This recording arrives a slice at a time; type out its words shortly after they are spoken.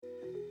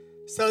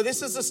So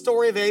this is the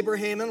story of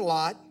Abraham and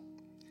Lot.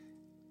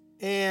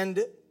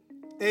 And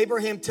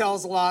Abraham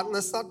tells Lot,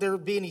 let's not there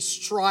be any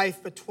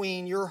strife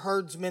between your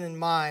herdsmen and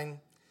mine.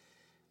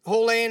 The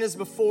whole land is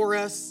before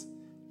us.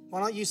 Why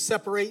don't you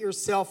separate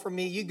yourself from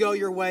me? You go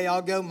your way,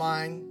 I'll go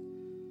mine.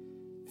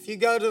 If you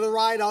go to the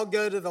right, I'll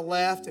go to the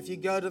left. If you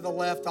go to the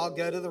left, I'll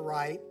go to the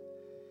right.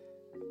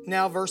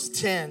 Now verse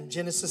 10,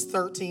 Genesis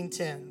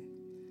 13:10.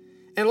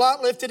 And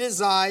Lot lifted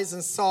his eyes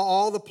and saw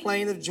all the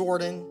plain of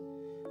Jordan,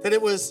 that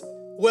it was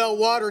well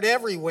watered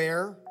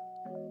everywhere.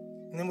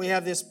 And then we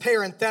have this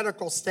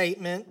parenthetical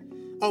statement.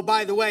 Oh,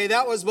 by the way,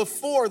 that was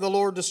before the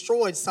Lord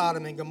destroyed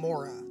Sodom and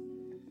Gomorrah.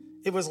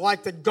 It was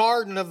like the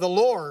garden of the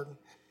Lord,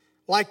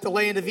 like the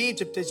land of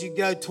Egypt as you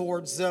go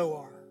towards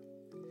Zoar.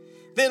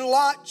 Then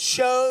Lot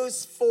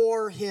chose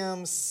for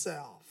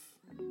himself.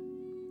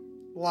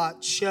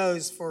 Lot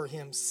chose for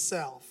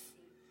himself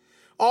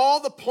all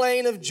the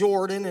plain of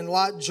Jordan, and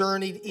Lot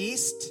journeyed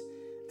east,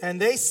 and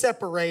they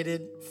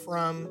separated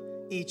from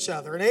each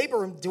other. And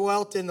Abram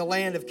dwelt in the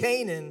land of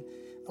Canaan.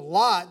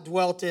 Lot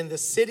dwelt in the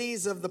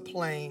cities of the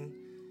plain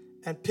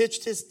and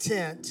pitched his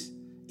tent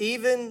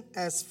even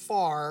as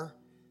far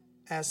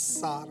as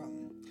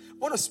Sodom. I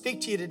want to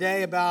speak to you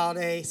today about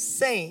a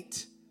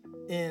saint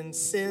in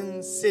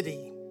Sin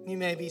City. You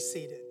may be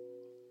seated.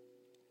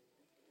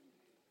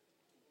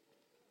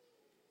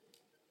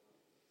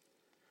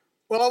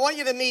 Well, I want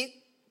you to meet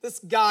this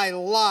guy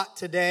Lot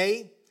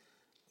today.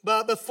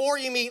 But before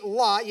you meet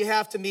Lot, you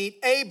have to meet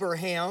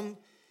Abraham,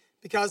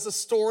 because the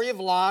story of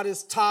Lot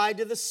is tied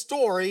to the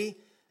story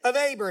of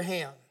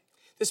Abraham.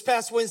 This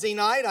past Wednesday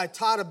night, I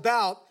taught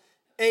about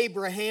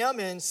Abraham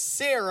and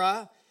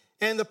Sarah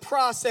and the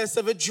process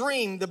of a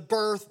dream, the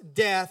birth,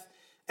 death,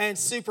 and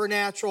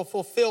supernatural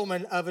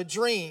fulfillment of a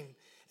dream.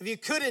 If you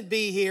couldn't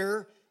be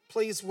here,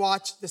 please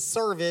watch the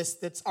service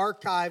that's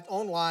archived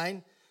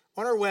online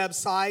on our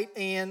website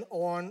and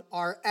on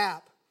our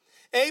app.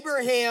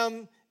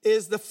 Abraham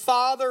is the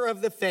father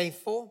of the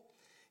faithful.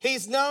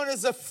 He's known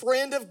as a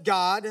friend of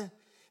God.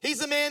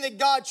 He's a man that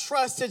God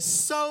trusted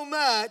so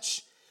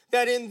much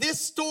that in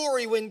this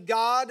story, when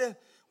God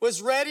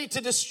was ready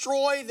to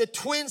destroy the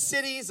twin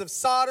cities of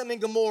Sodom and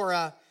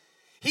Gomorrah,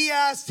 he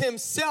asked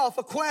himself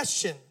a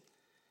question.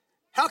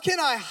 How can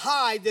I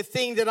hide the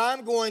thing that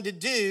I'm going to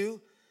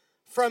do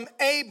from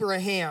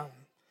Abraham?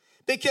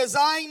 Because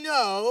I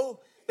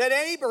know that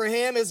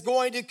Abraham is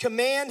going to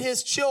command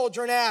his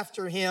children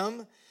after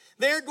him.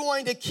 They're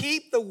going to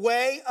keep the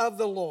way of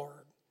the Lord.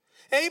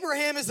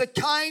 Abraham is a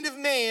kind of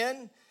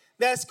man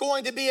that's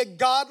going to be a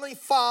godly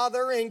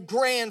father and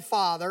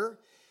grandfather.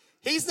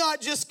 He's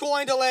not just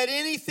going to let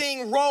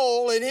anything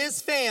roll in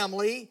his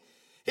family.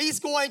 He's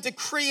going to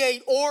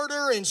create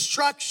order and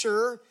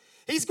structure.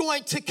 He's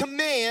going to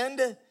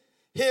command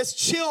his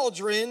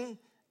children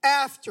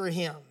after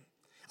him.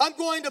 I'm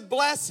going to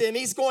bless him.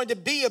 He's going to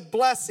be a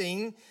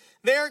blessing.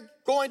 They're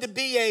going to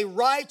be a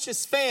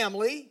righteous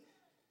family.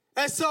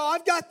 And so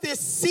I've got this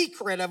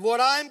secret of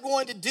what I'm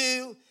going to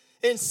do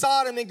in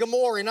Sodom and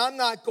Gomorrah, and I'm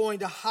not going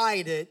to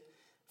hide it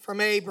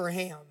from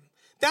Abraham.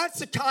 That's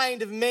the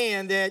kind of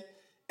man that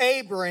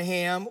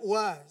Abraham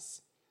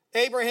was.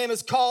 Abraham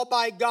is called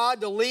by God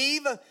to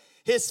leave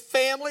his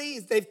family.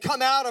 They've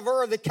come out of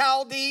Ur of the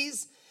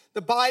Chaldees.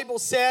 The Bible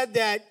said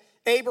that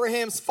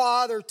Abraham's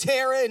father,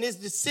 Terah, and his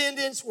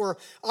descendants were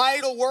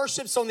idol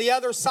worships on the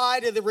other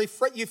side of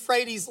the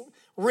Euphrates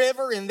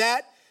River in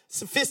that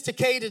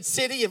sophisticated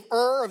city of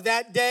Ur of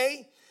that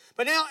day.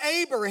 But now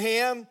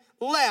Abraham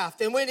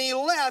left, and when he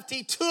left,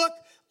 he took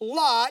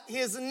Lot,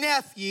 his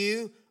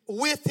nephew,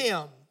 with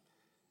him.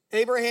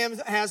 Abraham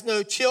has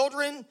no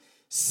children.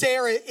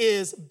 Sarah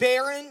is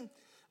barren.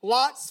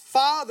 Lot's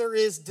father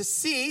is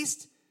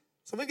deceased.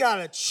 So we got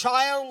a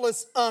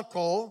childless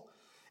uncle,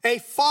 a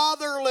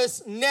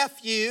fatherless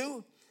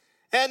nephew,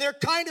 and they're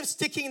kind of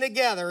sticking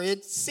together.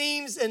 It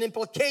seems an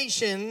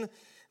implication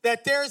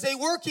that there's a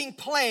working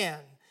plan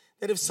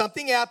that if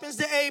something happens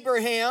to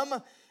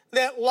Abraham,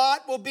 that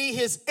Lot will be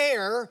his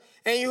heir,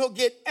 and you'll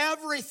get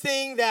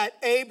everything that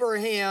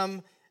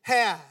Abraham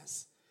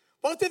has.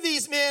 Both of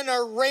these men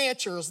are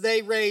ranchers.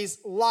 They raise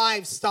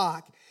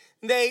livestock.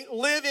 They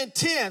live in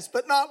tents,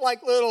 but not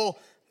like little,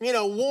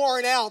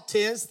 worn out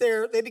tents.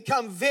 They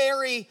become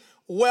very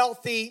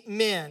wealthy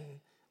men.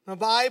 The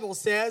Bible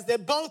says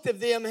that both of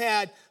them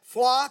had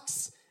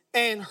flocks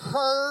and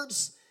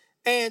herds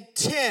and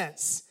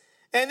tents.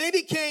 And they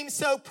became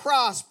so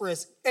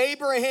prosperous.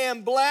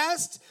 Abraham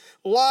blessed.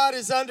 Lot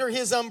is under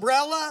his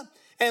umbrella.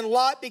 And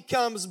Lot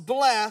becomes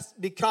blessed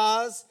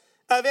because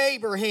of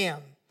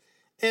Abraham.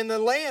 And the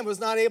land was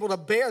not able to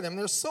bear them.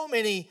 There's so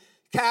many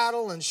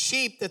cattle and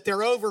sheep that they're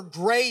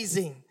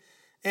overgrazing.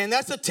 And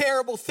that's a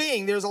terrible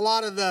thing. There's a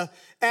lot of the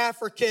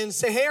African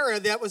Sahara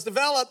that was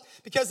developed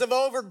because of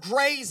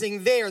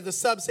overgrazing there, the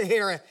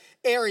sub-Sahara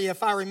area,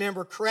 if I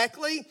remember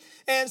correctly.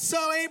 And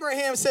so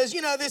Abraham says,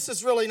 this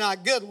is really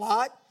not good,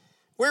 Lot.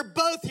 We're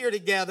both here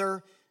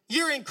together.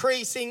 You're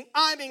increasing.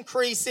 I'm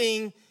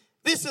increasing.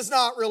 This is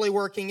not really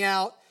working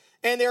out.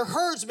 And their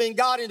herdsmen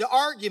got into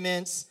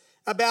arguments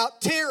about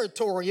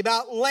territory,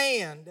 about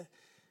land.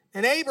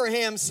 And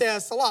Abraham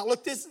says to Lot,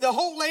 look, the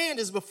whole land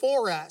is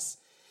before us.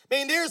 I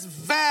mean, there's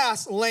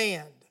vast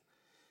land.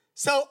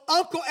 So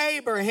Uncle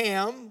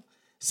Abraham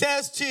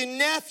says to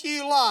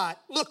nephew Lot,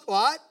 look,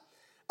 Lot,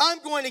 I'm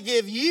going to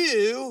give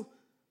you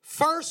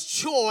first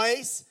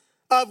choice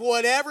of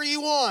whatever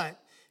you want.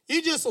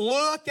 You just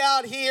look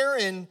out here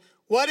and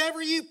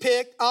whatever you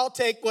pick, I'll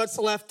take what's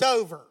left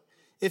over.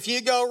 If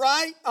you go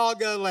right, I'll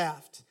go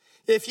left.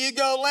 If you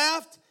go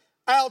left,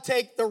 I'll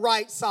take the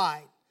right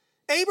side.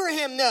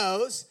 Abraham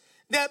knows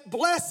that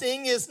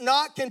blessing is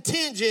not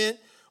contingent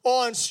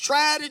on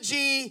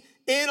strategy,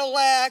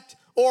 intellect,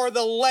 or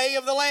the lay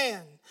of the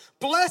land.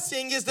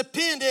 Blessing is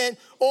dependent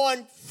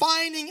on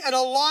finding an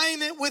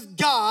alignment with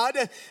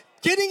God,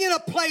 getting in a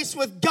place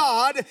with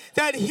God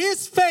that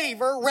His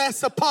favor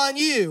rests upon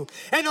you.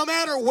 And no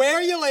matter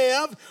where you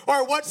live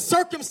or what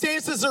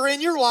circumstances are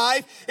in your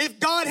life, if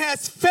God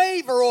has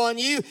favor on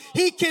you,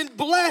 He can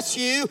bless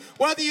you,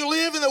 whether you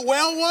live in the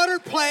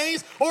well-watered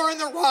plains or in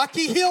the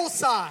rocky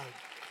hillside.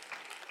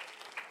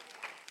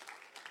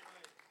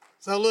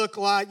 So look,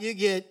 Lot, you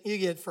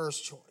get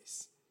first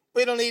choice.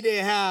 We don't need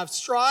to have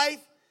strife.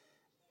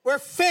 We're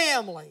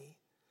family.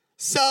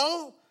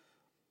 So,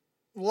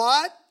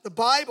 Lot, the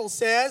Bible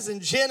says in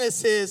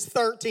Genesis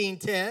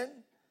 13:10,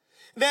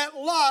 that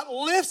Lot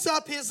lifts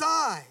up his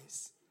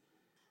eyes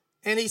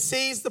and he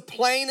sees the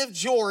plain of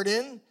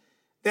Jordan,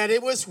 that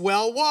it was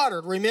well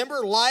watered.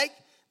 Remember, like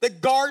the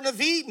Garden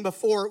of Eden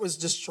before it was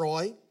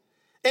destroyed.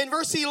 In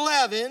verse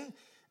 11,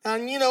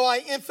 and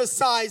I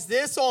emphasize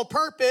this on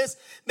purpose,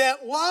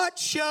 that Lot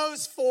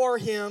chose for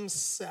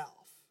himself.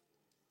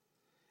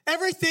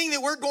 Everything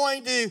that we're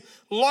going to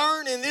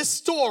learn in this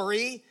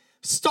story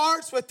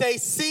starts with a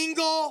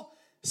single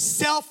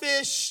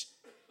selfish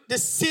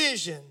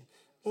decision.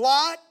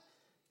 Lot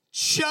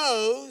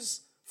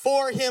chose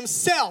for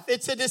himself.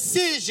 It's a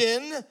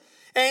decision,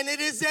 and it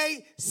is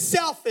a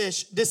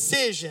selfish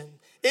decision.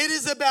 It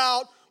is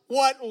about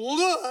what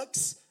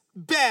looks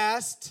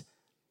best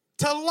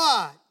to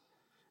Lot.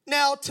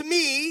 Now, to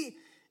me,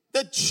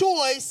 the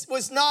choice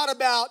was not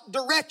about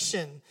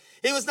direction.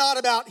 It was not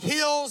about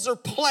hills or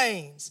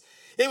plains.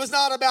 It was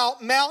not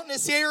about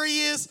mountainous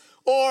areas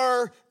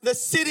or the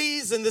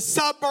cities and the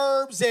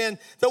suburbs and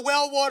the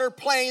well-watered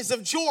plains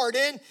of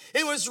Jordan.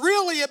 It was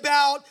really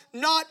about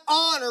not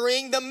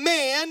honoring the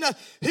man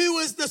who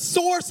was the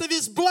source of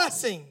his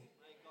blessing.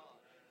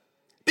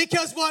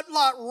 Because what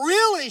Lot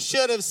really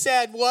should have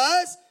said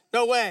was,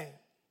 no way.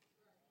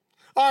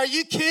 Are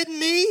you kidding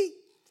me?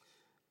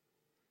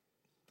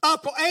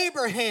 Uncle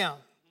Abraham,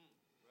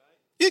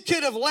 you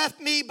could have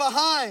left me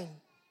behind.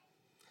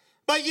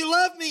 But you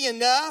loved me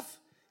enough,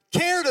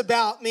 cared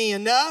about me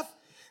enough,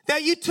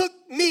 that you took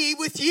me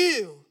with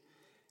you.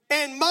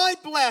 And my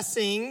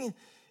blessing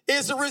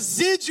is a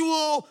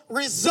residual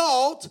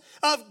result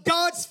of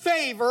God's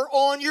favor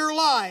on your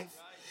life.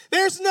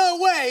 There's no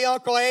way,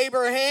 Uncle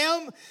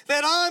Abraham,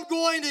 that I'm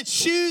going to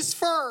choose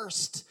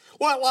first.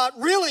 What Lot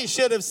really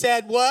should have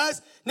said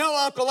was, no,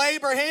 Uncle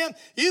Abraham,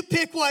 you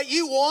pick what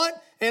you want,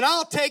 and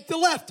I'll take the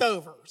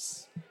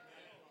leftovers.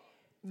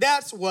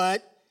 That's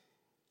what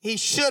he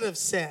should have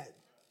said.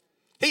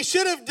 He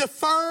should have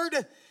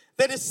deferred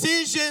the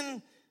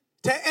decision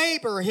to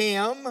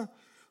Abraham,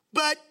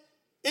 but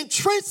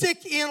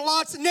intrinsic in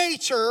Lot's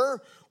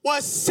nature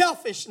was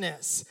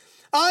selfishness.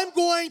 I'm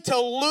going to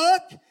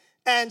look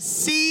and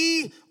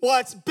see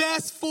what's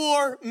best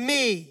for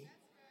me.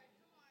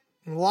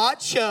 And Lot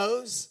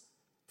chose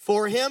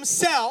for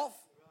himself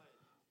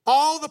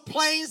all the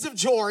plains of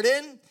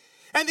Jordan.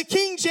 And the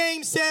King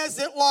James says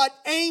that Lot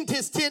aimed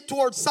his tent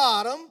toward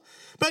Sodom.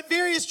 But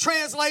various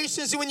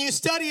translations, when you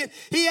study it,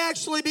 he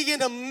actually began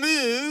to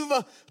move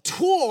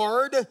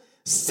toward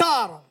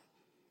Sodom.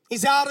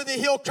 He's out of the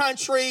hill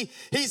country.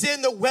 He's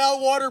in the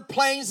well-watered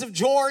plains of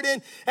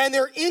Jordan. And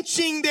they're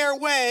inching their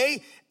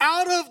way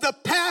out of the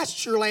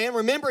pasture land.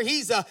 Remember,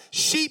 he's a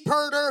sheep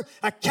herder,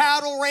 a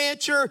cattle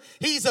rancher.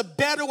 He's a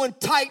Bedouin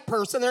type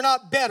person. They're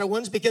not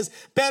Bedouins because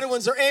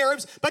Bedouins are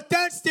Arabs, but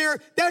that's their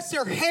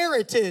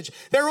heritage.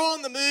 They're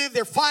on the move.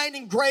 They're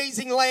finding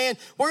grazing land.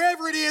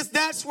 Wherever it is,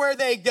 that's where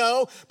they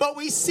go. But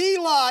we see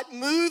Lot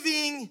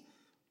moving.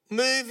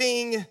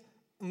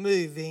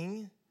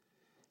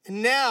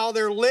 And now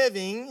they're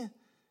living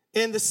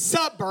in the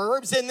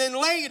suburbs, and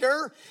then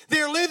later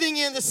they're living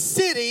in the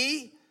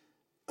city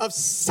of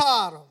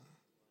Sodom.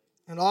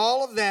 And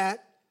all of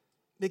that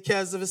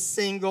because of a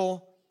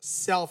single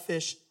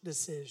selfish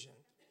decision.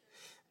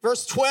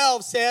 Verse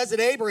 12 says that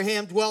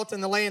Abraham dwelt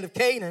in the land of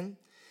Canaan,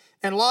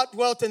 and Lot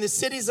dwelt in the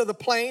cities of the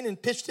plain and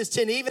pitched his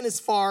tent even as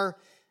far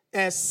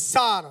as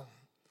Sodom.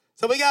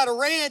 So we got a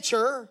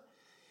rancher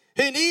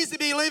who needs to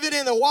be living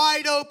in the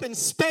wide open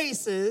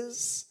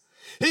spaces,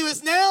 who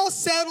is now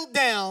settled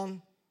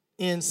down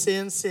in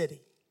Sin City.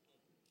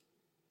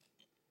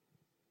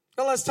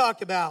 Now let's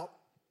talk about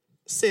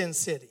Sin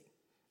City.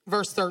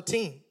 Verse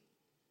 13.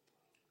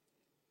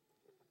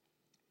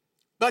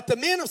 But the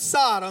men of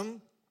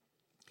Sodom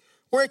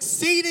were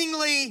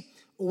exceedingly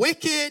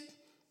wicked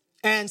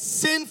and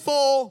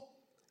sinful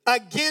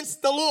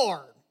against the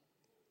Lord.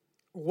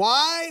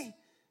 Why?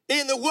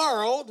 in the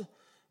world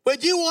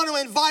would you want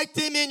to invite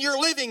them in your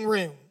living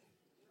room?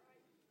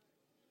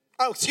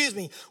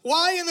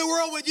 Why in the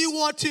world would you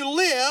want to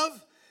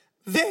live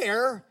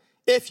there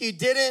if you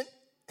didn't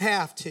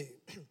have to?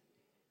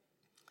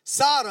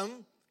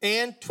 Sodom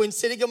and Twin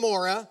City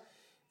Gomorrah,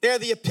 they're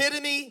the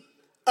epitome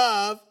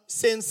of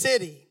Sin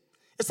City.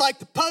 It's like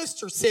the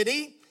poster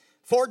city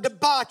for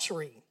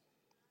debauchery.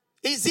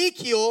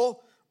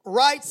 Ezekiel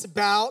writes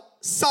about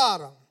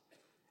Sodom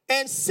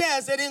and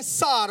says that in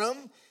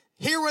Sodom,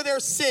 here were their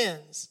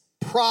sins: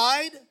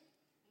 pride,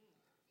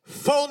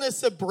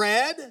 fullness of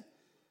bread,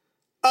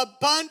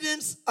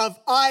 abundance of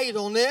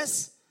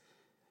idleness.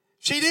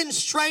 She didn't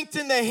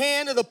strengthen the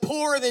hand of the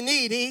poor and the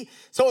needy,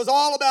 so it was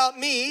all about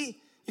me.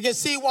 You can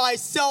see why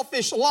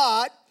selfish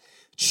Lot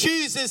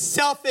chooses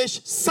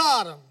selfish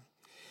Sodom,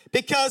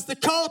 because the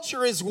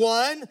culture is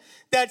one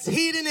that's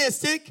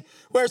hedonistic,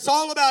 where it's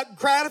all about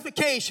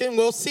gratification.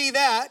 We'll see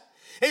that.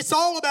 It's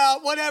all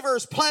about whatever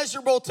is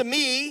pleasurable to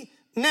me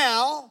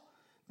now.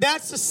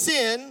 That's the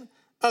sin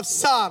of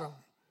Sodom.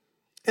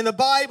 And the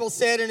Bible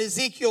said in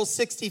Ezekiel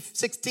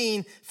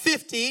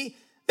 16:50,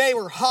 they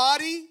were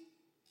haughty.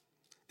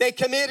 They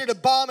committed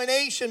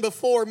abomination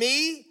before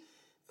me.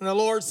 And the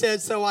Lord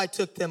said, so I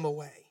took them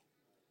away.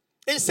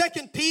 In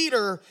 2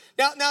 Peter,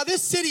 now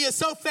this city is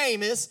so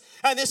famous,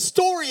 and this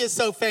story is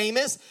so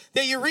famous,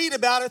 that you read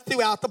about it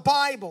throughout the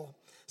Bible.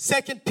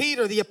 2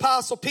 Peter, the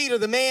Apostle Peter,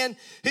 the man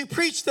who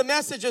preached the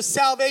message of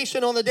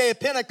salvation on the day of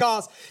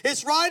Pentecost,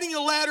 is writing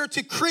a letter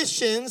to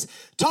Christians,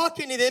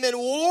 talking to them and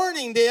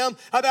warning them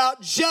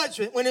about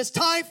judgment. When it's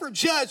time for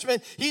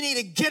judgment, you need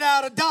to get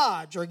out of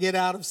Dodge, or get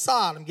out of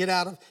Sodom, get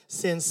out of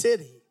Sin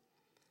City.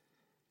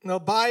 The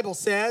Bible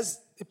says,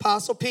 the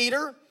Apostle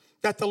Peter,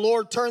 that the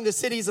Lord turned the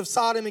cities of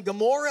Sodom and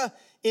Gomorrah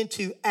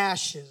into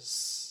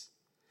ashes,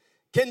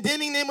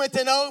 condemning them with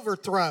an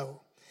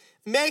overthrow,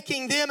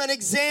 making them an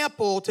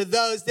example to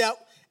those that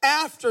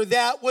after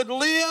that would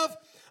live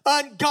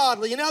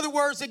ungodly. In other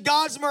words, that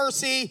God's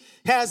mercy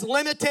has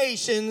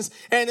limitations,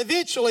 and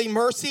eventually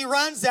mercy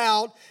runs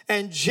out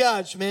and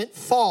judgment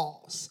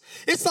falls.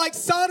 It's like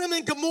Sodom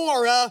and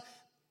Gomorrah,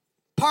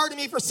 pardon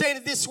me for saying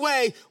it this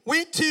way,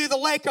 went to the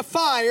lake of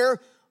fire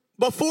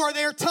before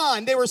their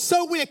time. They were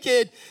so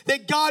wicked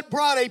that God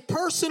brought a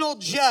personal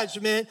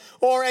judgment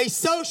or a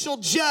social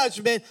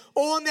judgment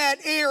on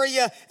that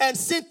area and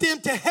sent them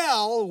to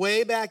hell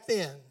way back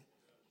then.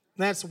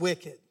 That's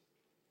wicked.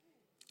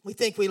 We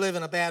think we live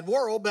in a bad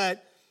world,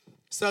 but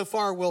so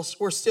far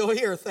we're still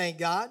here, thank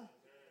God.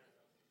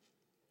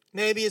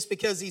 Maybe it's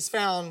because he's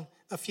found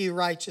a few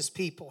righteous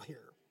people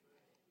here.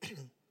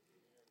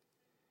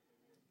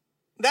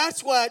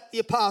 That's what the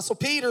Apostle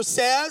Peter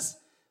says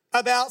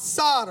about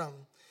Sodom.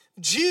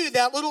 Jude,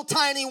 that little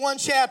tiny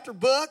one-chapter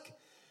book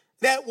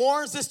that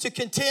warns us to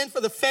contend for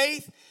the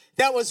faith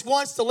that was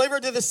once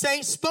delivered to the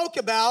saints, spoke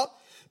about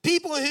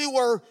people who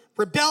were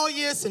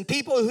rebellious and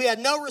people who had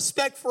no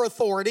respect for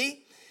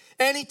authority.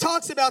 And he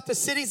talks about the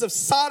cities of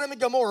Sodom and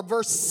Gomorrah,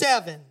 verse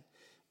 7.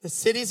 The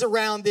cities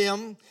around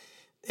them,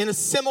 in a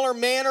similar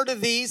manner to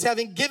these,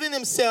 having given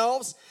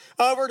themselves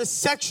over to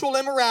sexual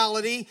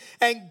immorality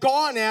and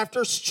gone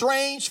after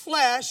strange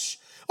flesh,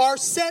 are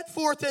set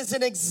forth as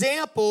an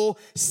example,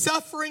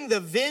 suffering the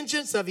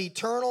vengeance of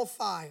eternal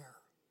fire.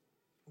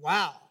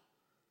 Wow.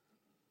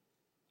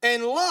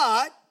 And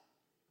Lot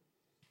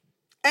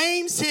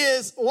aims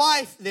his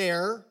life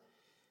there,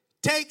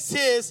 takes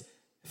his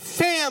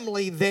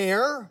family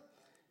there,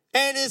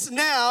 and is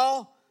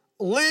now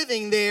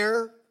living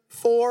there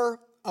for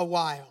a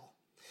while.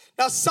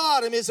 Now,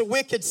 Sodom is a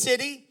wicked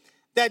city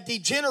that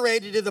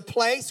degenerated to the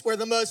place where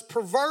the most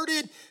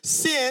perverted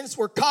sins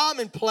were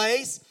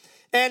commonplace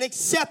and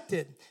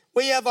accepted.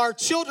 We have our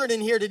children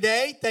in here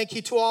today. Thank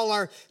you to all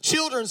our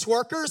children's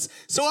workers.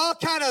 So I'll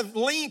kind of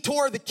lean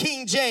toward the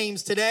King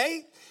James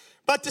today.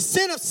 But the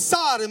sin of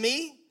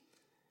sodomy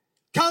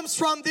comes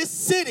from this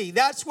city.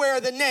 That's where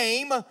the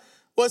name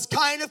was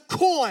kind of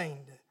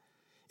coined.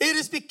 It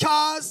is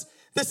because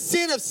the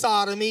sin of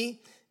sodomy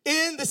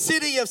in the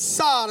city of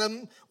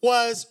Sodom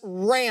was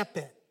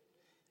rampant.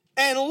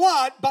 And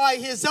Lot, by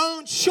his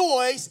own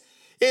choice,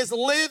 is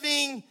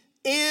living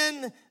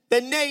in the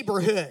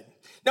neighborhood.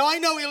 Now, I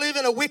know we live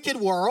in a wicked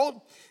world,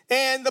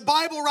 and the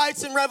Bible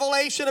writes in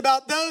Revelation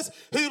about those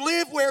who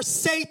live where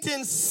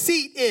Satan's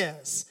seat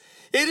is.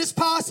 It is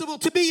possible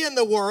to be in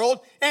the world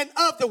and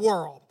of the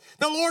world.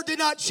 The Lord did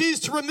not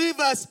choose to remove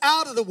us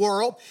out of the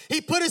world.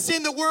 He put us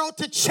in the world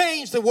to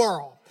change the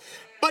world.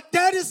 But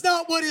that is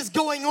not what is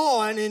going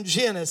on in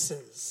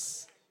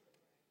Genesis.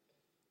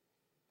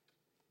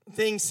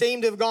 Things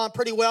seem to have gone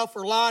pretty well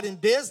for Lot in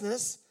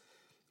business,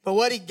 but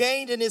what he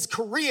gained in his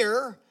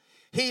career,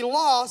 he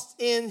lost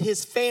in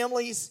his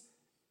family's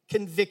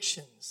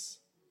convictions.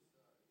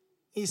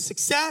 He's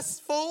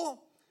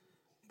successful,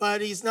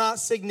 but he's not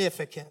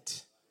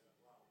significant.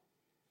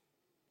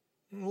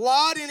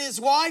 Lot and his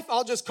wife,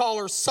 I'll just call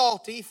her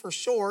Salty for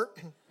short.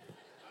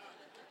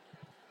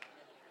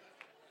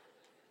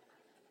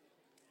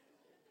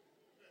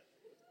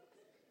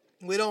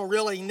 We don't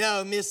really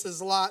know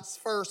Mrs. Lot's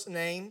first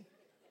name.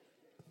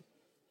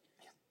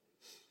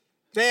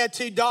 They had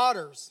 2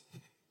 daughters.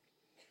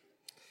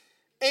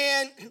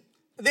 And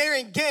they're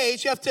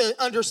engaged. You have to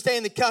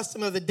understand the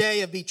custom of the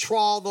day of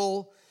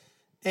betrothal.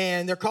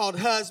 And they're called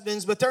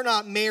husbands, but they're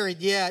not married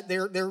yet.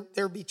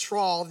 They're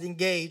betrothed,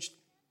 engaged.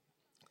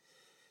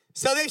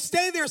 So they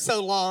stay there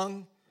so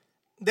long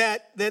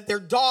that their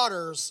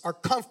daughters are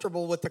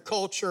comfortable with the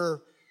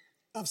culture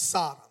of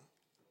Sodom.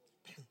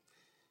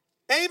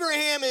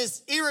 Abraham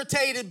is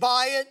irritated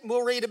by it.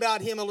 We'll read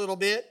about him a little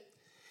bit.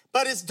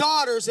 But his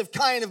daughters have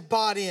kind of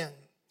bought in.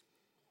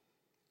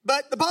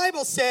 But the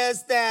Bible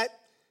says that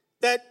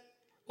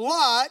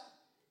Lot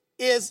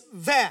is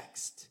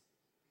vexed.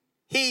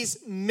 He's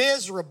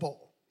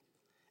miserable.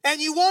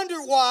 And you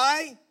wonder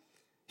why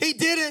he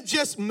didn't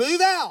just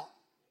move out.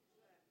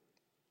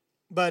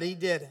 But he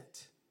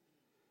didn't.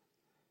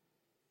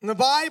 And the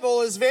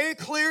Bible is very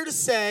clear to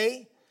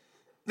say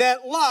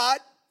that Lot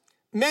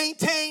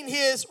maintained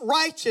his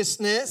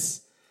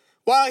righteousness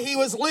while he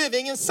was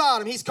living in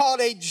Sodom. He's called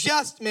a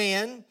just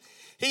man.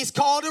 He's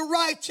called a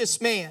righteous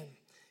man.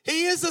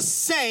 He is a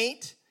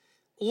saint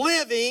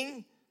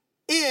living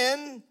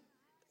in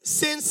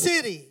Sin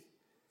City.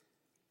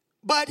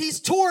 But he's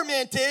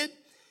tormented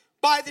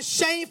by the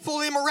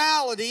shameful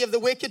immorality of the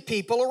wicked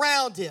people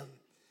around him.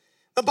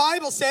 The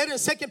Bible said in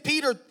 2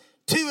 Peter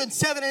 2 and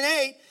 7 and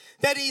 8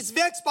 that he's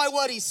vexed by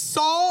what he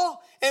saw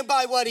and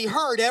by what he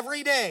heard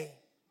every day.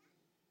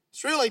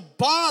 It's really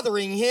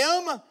bothering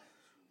him,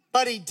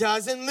 but he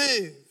doesn't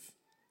move.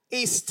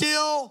 He's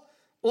still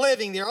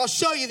living there. I'll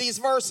show you these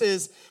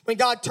verses when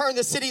God turned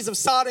the cities of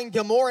Sodom and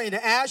Gomorrah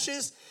into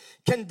ashes,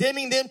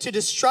 condemning them to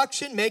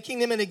destruction, making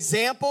them an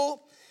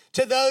example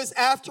to those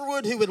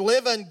afterward who would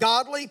live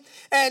ungodly,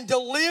 and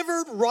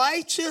delivered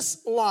righteous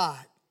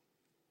Lot.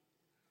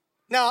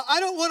 Now, I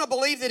don't want to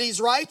believe that he's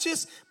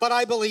righteous, but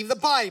I believe the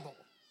Bible.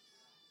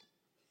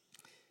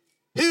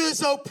 Who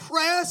is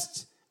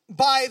oppressed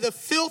by the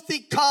filthy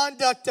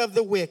conduct of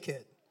the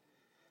wicked.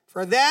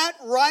 For that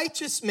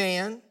righteous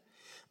man,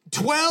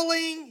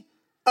 dwelling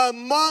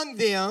among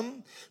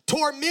them,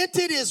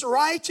 tormented his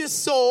righteous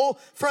soul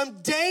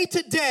from day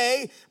to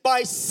day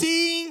by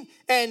seeing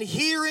and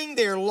hearing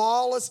their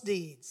lawless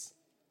deeds.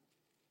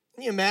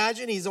 Can you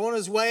imagine? He's on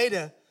his way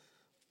to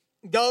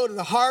go to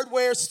the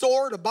hardware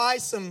store to buy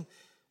some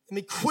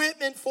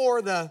equipment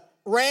for the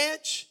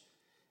ranch,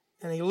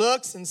 and he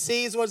looks and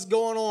sees what's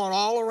going on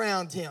all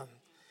around him.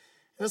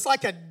 And it's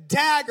like a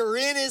dagger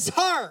in his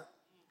heart.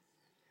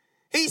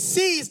 He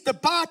sees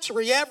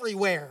debauchery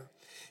everywhere.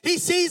 He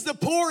sees the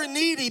poor and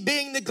needy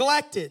being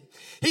neglected.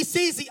 He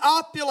sees the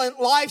opulent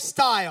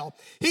lifestyle.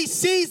 He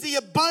sees the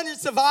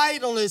abundance of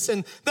idleness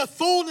and the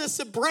fullness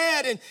of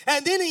bread.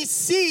 And then he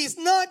sees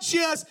not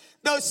just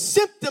those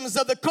symptoms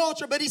of the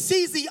culture, but he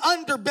sees the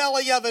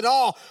underbelly of it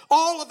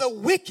all of the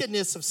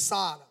wickedness of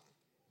Sodom.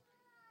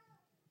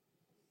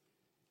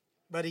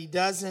 But he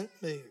doesn't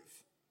move.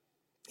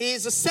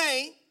 He's a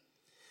saint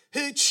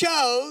who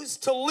chose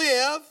to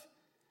live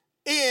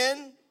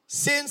in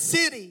Sin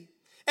City.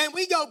 And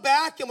we go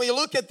back and we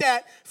look at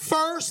that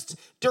first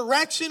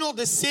directional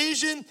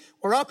decision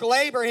where Uncle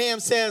Abraham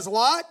says,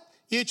 Lot,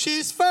 you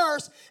choose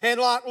first. And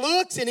Lot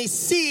looks and he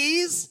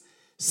sees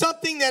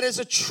something that is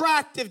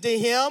attractive to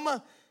him.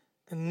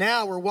 And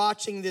now we're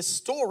watching this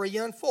story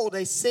unfold,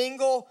 a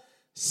single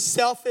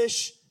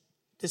selfish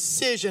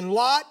decision.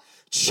 Lot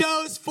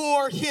chose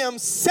for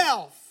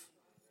himself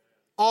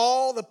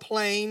all the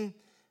plain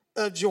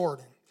of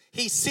Jordan.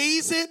 He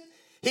sees it.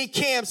 He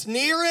camps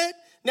near it.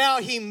 Now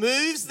he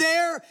moves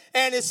there,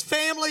 and his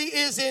family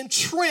is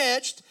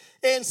entrenched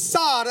in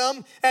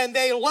Sodom, and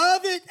they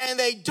love it, and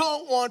they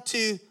don't want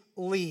to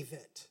leave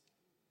it.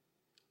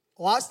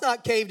 Lot's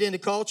not caved into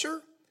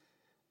culture.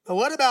 But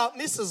what about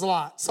Mrs.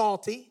 Lot,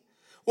 Salty?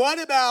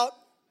 What about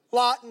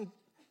Lot and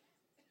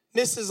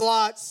Mrs.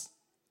 Lot's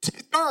 2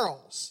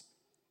 girls?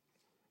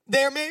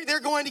 They're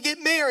going to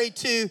get married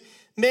to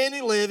men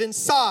who live in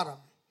Sodom.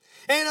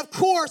 And of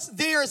course,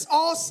 there's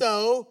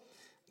also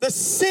the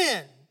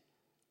sin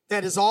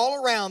that is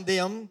all around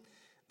them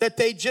that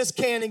they just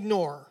can't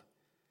ignore.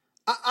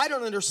 I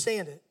don't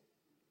understand it.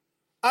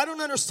 I don't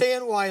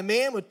understand why a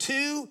man with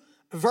 2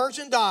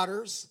 virgin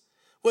daughters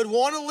would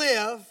want to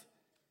live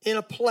in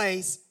a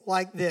place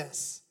like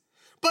this.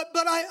 But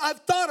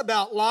I've thought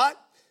about Lot.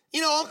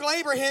 You know, Uncle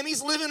Abraham,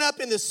 he's living up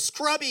in the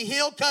scrubby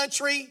hill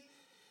country.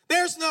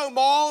 There's no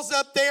malls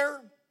up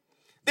there.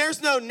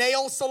 There's no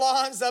nail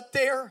salons up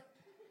there.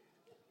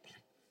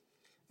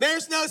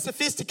 There's no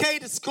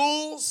sophisticated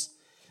schools.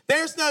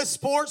 There's no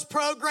sports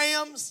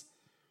programs.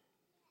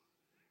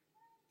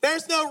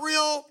 There's no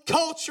real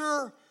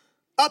culture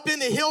up in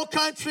the hill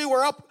country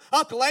where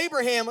Uncle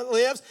Abraham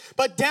lives.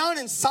 But down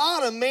in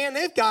Sodom, man,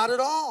 they've got it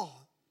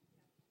all.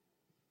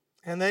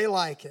 And they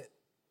like it.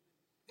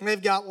 And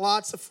they've got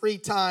lots of free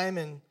time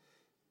and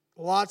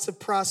lots of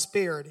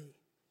prosperity.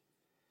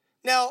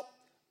 Now,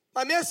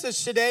 my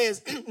message today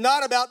is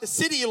not about the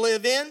city you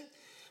live in,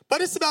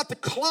 but it's about the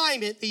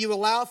climate that you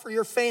allow for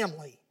your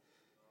family.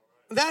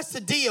 That's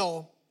the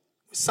deal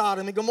with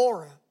Sodom and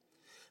Gomorrah.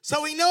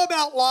 So we know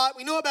about Lot,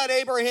 we know about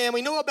Abraham,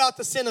 we know about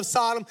the sin of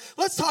Sodom.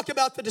 Let's talk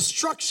about the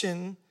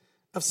destruction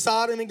of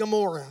Sodom and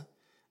Gomorrah.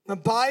 The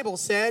Bible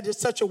said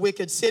it's such a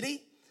wicked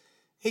city.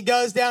 He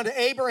goes down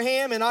to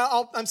Abraham, and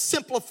I'm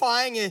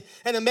simplifying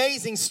an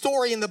amazing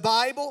story in the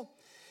Bible.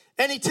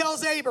 And he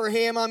tells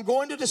Abraham, I'm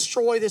going to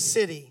destroy this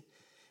city.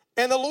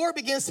 And the Lord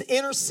begins to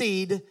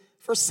intercede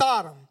for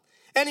Sodom.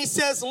 And he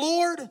says,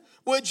 Lord,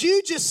 would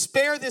you just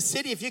spare this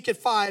city if you could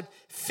find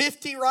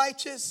 50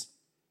 righteous?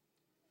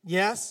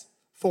 Yes.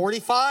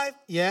 45?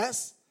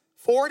 Yes.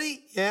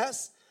 40?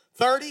 Yes.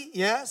 30?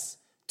 Yes.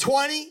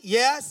 20?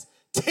 Yes.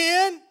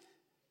 10?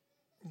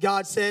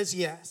 God says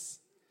yes.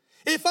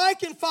 If I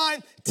can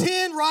find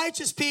 10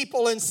 righteous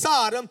people in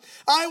Sodom,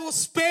 I will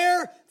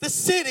spare the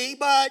city,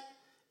 but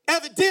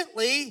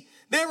evidently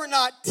there were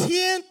not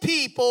 10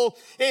 people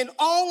in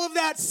all of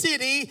that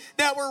city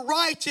that were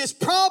righteous.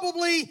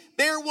 Probably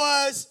there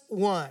was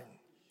one.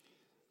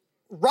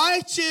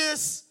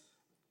 Righteous,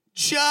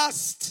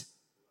 just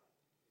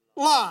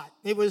Lot.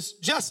 It was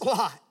just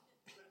Lot.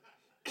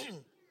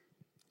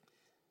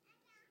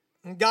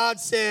 And God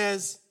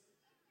says,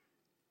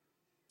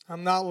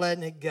 I'm not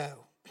letting it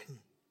go.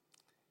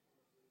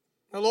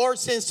 The Lord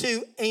sends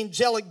two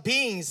angelic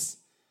beings.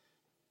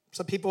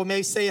 Some people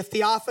may say a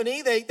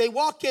theophany. They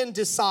walk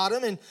into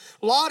Sodom, and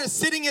Lot is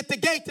sitting at the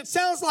gate. That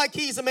sounds like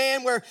he's a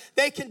man where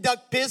they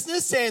conduct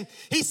business, and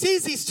he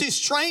sees these two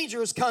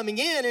strangers coming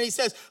in, and he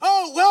says,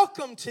 oh,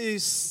 welcome to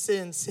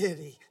Sin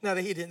City. No,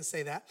 he didn't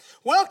say that.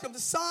 Welcome to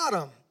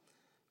Sodom.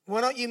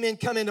 Why don't you men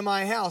come into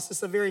my house?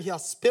 It's a very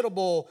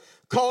hospitable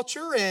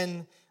culture,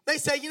 and they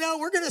say,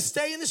 we're going to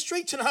stay in the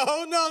street tonight.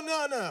 Oh,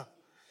 no.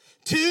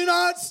 Do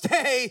not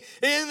stay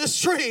in the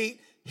street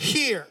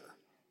here.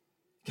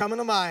 Come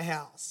into my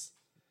house.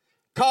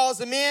 Calls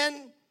them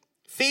in,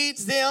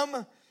 feeds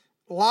them,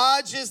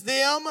 lodges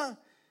them.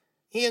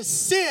 He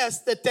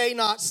insists that they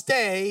not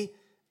stay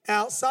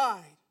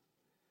outside.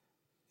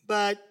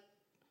 But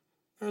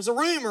there's a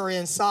rumor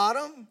in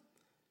Sodom.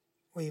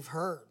 We've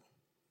heard.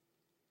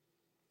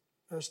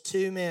 There's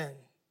two men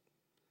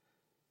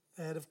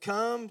that have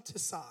come to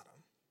Sodom.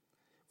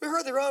 We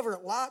heard they're over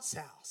at Lot's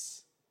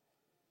house.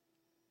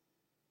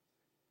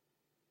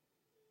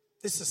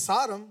 This is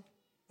Sodom.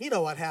 You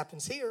know what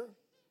happens here.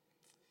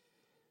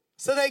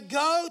 So they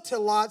go to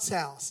Lot's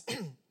house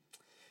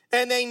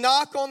and they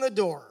knock on the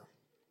door.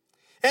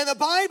 And the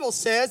Bible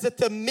says that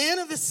the men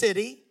of the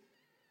city,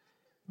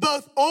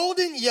 both old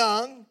and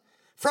young,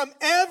 from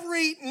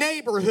every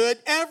neighborhood,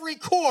 every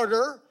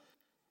quarter,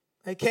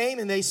 they came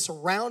and they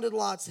surrounded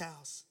Lot's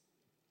house.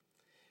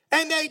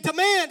 And they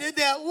demanded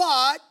that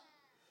Lot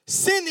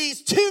send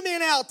these two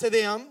men out to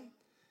them.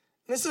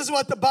 This is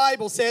what the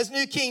Bible says,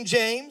 New King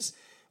James.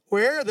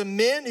 Where are the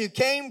men who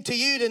came to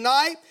you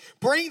tonight?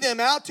 Bring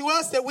them out to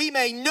us that we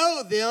may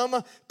know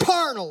them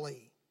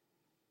carnally.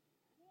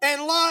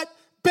 And Lot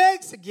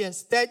begs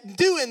against that,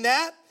 doing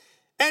that.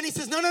 And he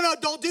says, no,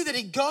 don't do that.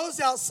 He goes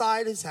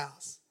outside his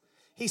house.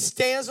 He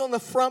stands on the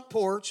front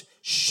porch,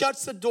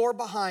 shuts the door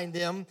behind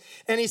them,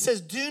 and he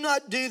says, do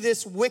not do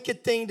this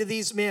wicked thing to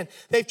these men.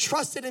 They've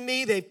trusted in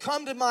me. They've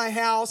come to my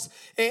house,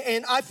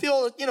 and I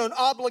feel, an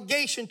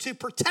obligation to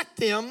protect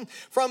them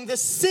from the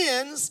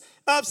sins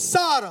of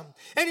Sodom.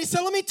 And he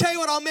said, let me tell you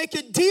what, I'll make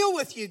a deal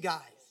with you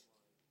guys.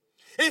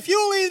 If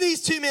you'll leave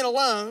these two men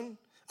alone,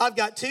 I've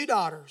got two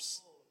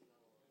daughters.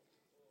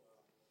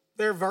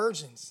 They're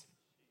virgins.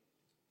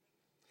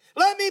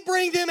 Let me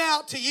bring them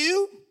out to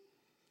you.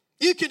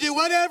 You can do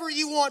whatever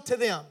you want to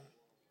them.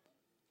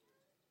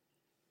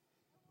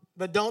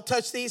 But don't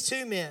touch these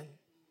two men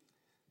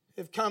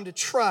who've come to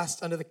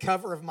trust under the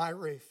cover of my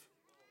roof.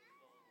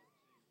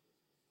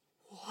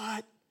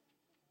 What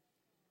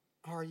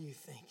are you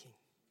thinking?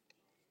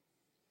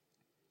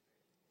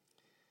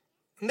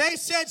 And they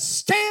said,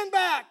 stand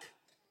back.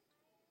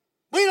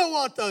 We don't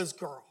want those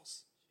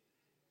girls.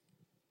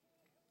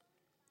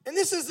 And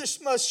this is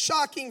the most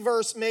shocking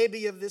verse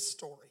maybe of this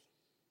story.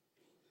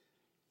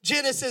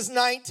 Genesis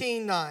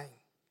 19:9.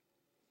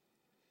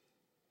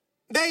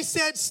 They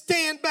said,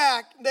 stand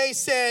back. They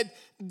said,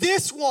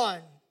 this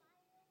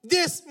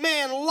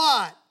man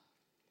Lot,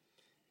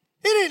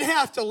 he didn't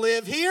have to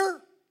live here.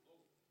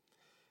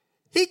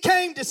 He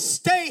came to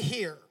stay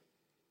here.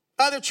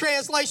 Other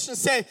translations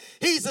say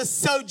he's a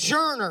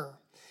sojourner.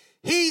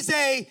 He's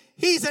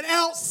an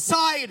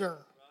outsider.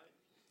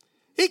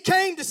 He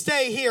came to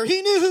stay here.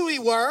 He knew who we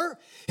were.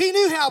 He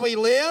knew how we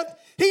lived.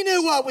 He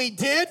knew what we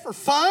did for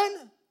fun.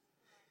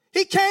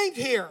 He came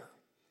here.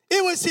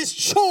 It was his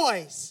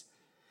choice.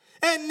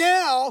 And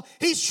now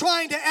he's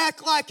trying to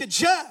act like a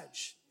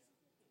judge.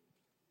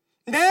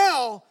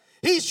 Now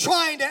he's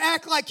trying to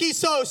act like he's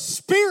so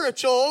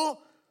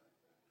spiritual.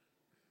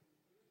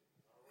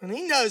 And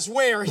he knows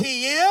where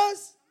he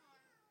is.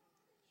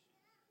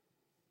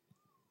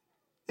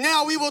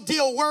 Now we will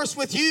deal worse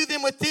with you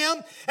than with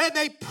them. And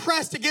they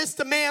pressed against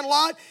the man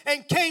Lot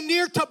and came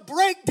near to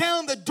break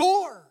down the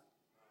door.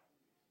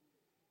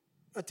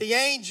 But the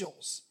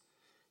angels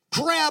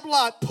grabbed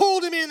Lot,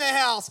 pulled him in the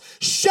house,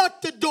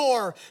 shut the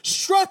door,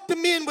 struck the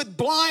men with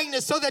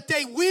blindness so that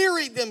they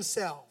wearied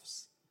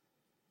themselves.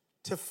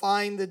 to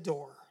find the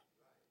door.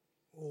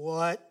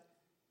 What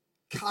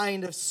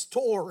kind of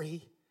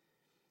story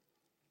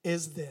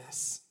is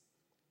this?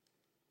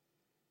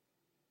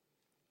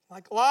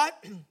 Like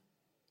Lot,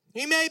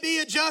 you may be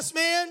a just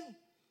man,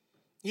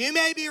 you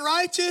may be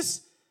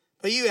righteous,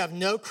 but you have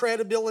no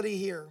credibility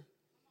here.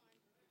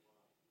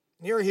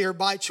 You're here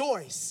by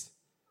choice,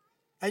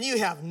 and you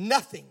have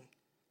nothing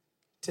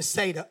to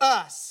say to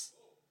us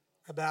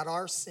about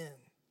our sin.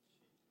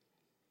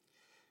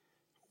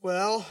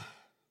 Well,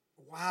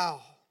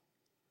 wow.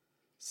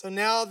 So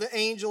now the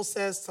angel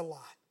says to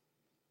Lot,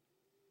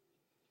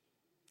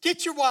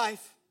 get your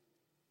wife,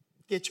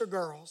 get your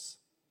girls.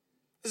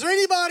 Is there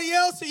anybody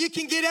else that you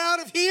can get out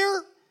of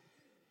here?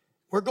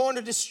 We're going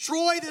to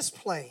destroy this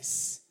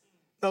place.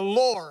 The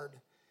Lord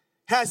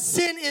has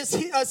sent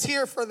us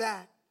here for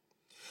that.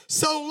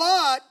 So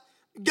Lot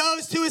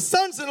goes to his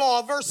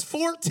sons-in-law, verse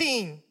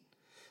 14.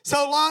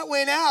 So Lot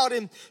went out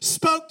and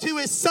spoke to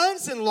his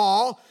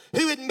sons-in-law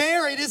who had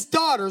married his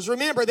daughters.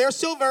 Remember, they're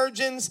still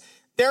virgins,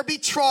 they're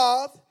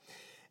betrothed,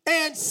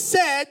 and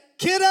said,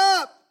 get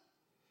up,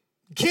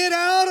 get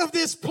out of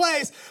this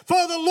place,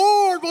 for the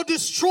Lord will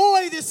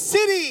destroy this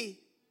city.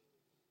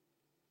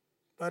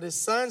 But his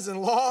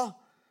sons-in-law,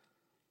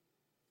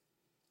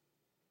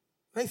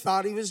 they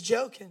thought he was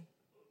joking.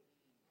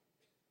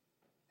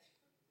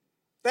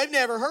 They've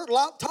never heard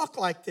Lot talk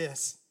like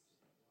this.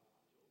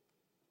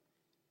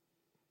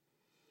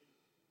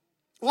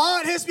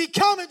 Lot has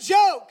become a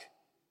joke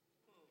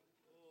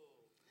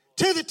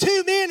to the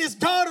two men his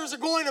daughters are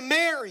going to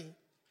marry.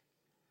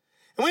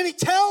 And when he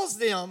tells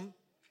them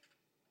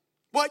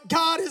what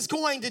God is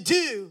going to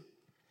do,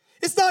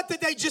 it's not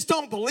that they just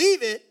don't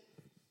believe it.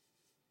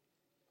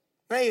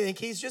 They think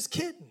he's just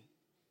kidding.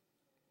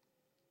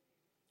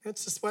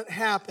 That's just what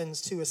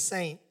happens to a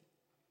saint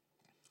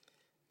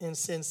in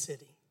Sin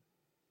City.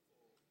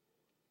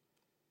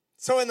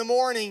 So in the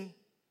morning,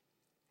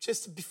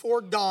 just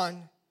before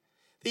dawn,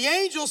 the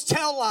angels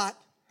tell Lot,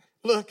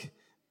 look,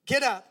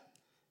 get up,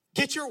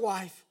 get your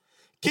wife,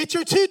 get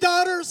your two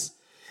daughters,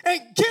 and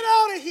get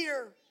out of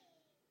here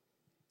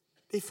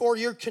before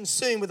you're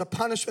consumed with the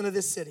punishment of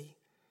this city.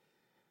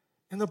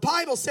 And the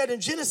Bible said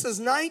in Genesis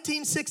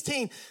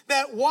 19:16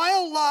 that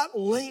while Lot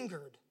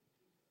lingered,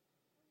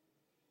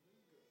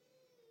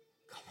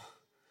 come on,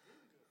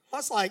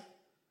 Lot's like,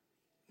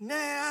 nah,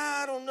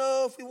 I don't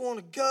know if we want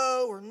to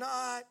go or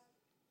not.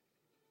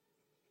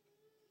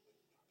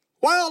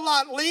 While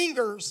Lot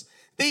lingers,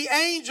 the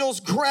angels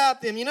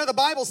grab them. You know, the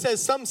Bible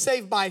says some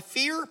saved by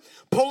fear,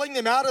 pulling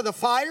them out of the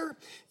fire.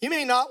 You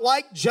may not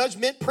like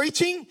judgment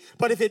preaching,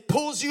 but if it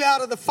pulls you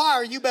out of the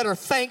fire, you better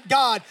thank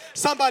God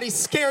somebody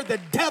scared the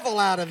devil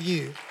out of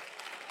you.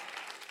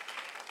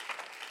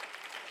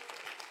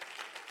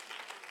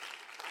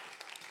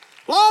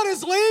 Lot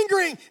is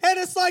lingering, and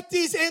it's like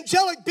these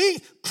angelic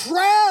beings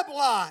grab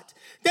Lot.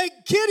 They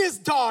get his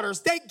daughters,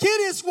 they get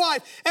his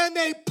wife, and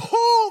they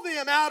pull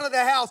them out of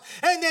the house,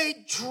 and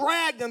they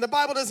drag them. The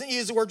Bible doesn't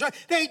use the word drag.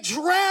 They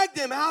drag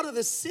them out of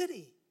the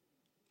city.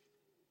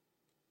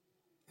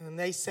 And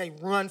they say,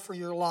 run for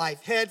your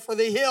life, head for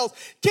the hills,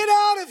 get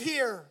out of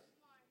here.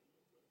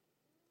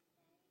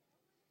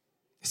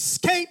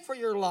 Escape for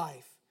your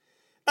life.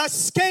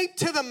 Escape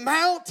to the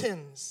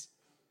mountains.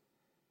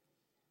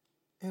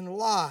 And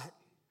Lot,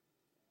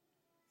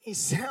 he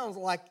sounds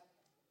like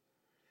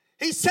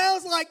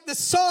the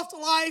soft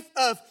life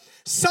of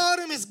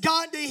Sodom has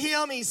gotten to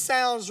him. He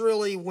sounds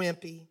really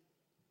wimpy.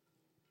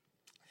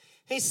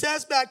 He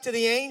says back to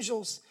the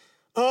angels,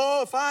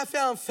 oh, if I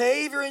found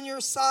favor in your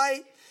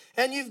sight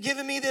and you've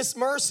given me this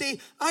mercy,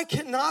 I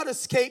cannot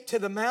escape to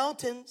the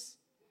mountains,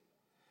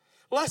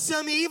 lest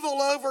some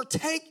evil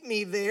overtake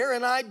me there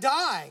and I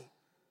die.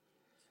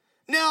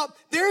 Now,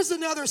 there's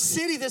another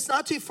city that's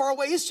not too far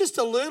away. It's just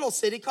a little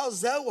city called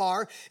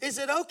Zoar. Is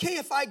it okay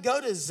if I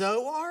go to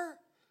Zoar?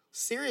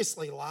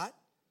 Seriously, Lot.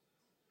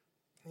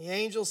 The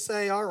angels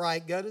say, all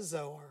right, go to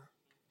Zoar.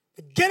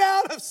 But get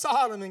out of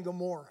Sodom and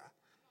Gomorrah.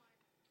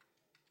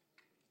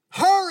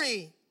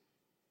 Hurry.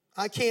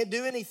 I can't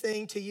do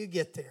anything till you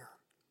get there.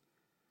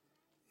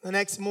 The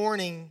next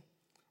morning,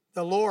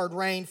 the Lord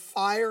rained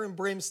fire and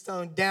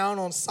brimstone down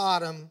on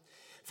Sodom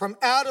from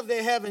out of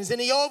the heavens.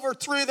 And he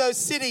overthrew those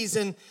cities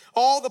and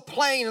all the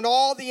plain and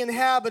all the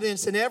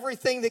inhabitants and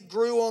everything that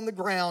grew on the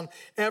ground.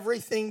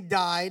 Everything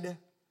died.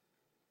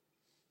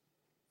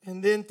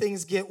 And then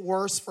things get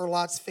worse for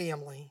Lot's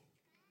family.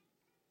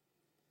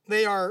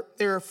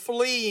 They're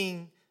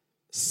fleeing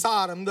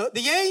Sodom.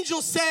 The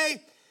angels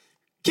say,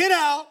 get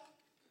out,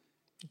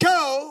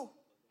 go.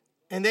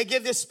 And they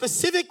give this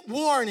specific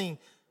warning.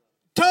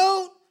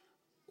 Don't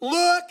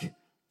look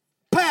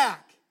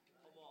back.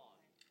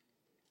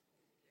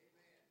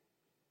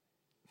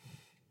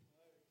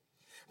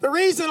 The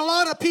reason a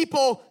lot of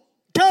people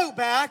go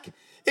back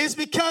is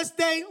because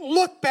they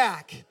look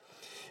back.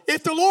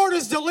 If the Lord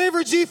has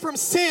delivered you from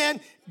sin,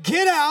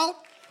 get out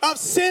of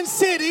Sin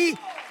City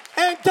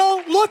and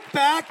don't look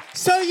back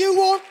so you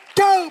won't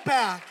go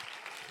back.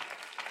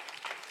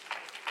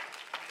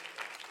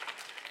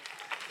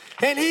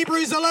 In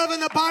Hebrews 11,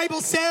 the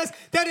Bible says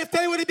that if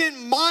they would have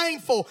been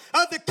mindful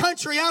of the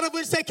country out of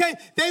which they came,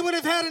 they would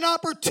have had an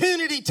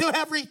opportunity to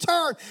have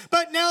returned.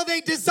 But now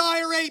they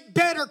desire a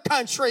better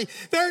country.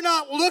 They're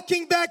not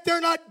looking back.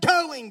 They're not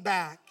going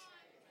back.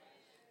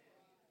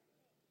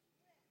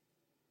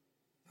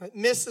 But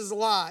Mrs.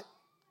 Lot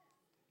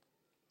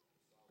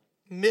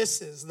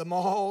misses the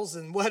malls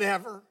and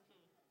whatever.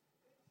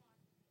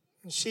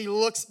 And she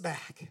looks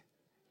back.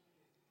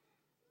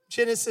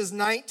 Genesis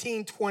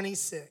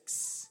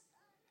 19:26.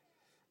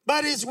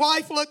 But his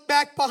wife looked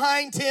back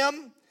behind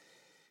him,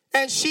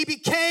 and she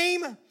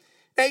became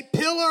a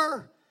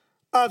pillar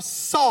of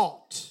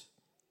salt.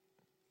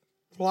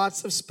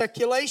 Lots of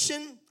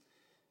speculation.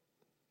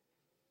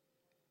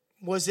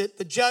 Was it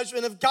the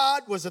judgment of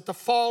God? Was it the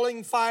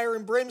falling fire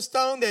and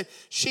brimstone that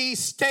she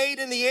stayed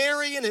in the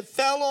area and it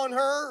fell on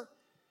her?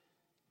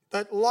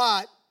 But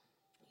Lot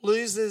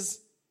loses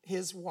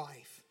his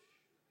wife.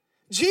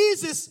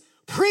 Jesus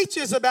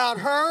preaches about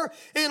her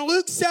in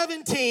Luke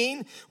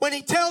 17 when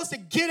he tells to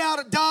get out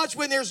of Dodge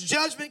when there's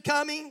judgment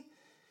coming.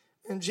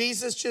 And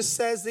Jesus just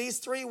says these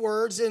three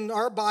words in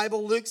our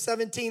Bible, Luke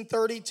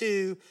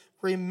 17:32,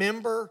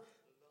 remember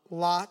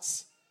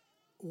Lot's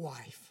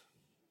wife.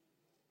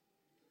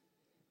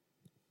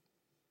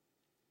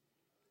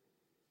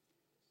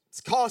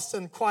 It's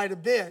costing quite a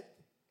bit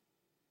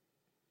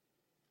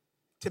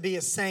to be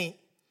a saint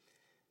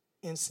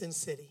in Sin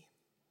City.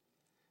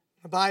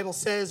 The Bible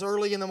says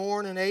early in the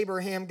morning,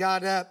 Abraham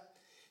got up.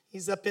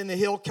 He's up in the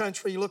hill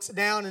country. He looks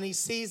down and he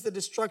sees the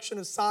destruction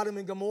of Sodom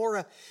and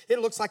Gomorrah. It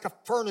looks like a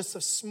furnace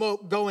of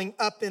smoke going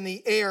up in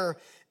the air.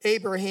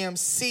 Abraham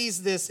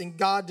sees this and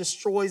God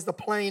destroys the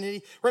plain. And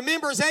he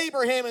remembers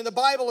Abraham, and the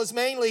Bible is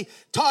mainly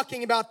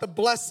talking about the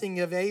blessing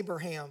of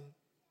Abraham.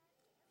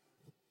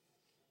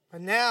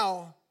 And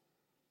now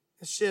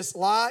it's just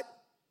Lot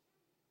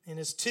and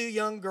his two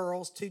young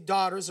girls, two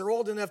daughters. They're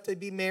old enough to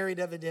be married,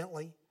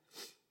 evidently.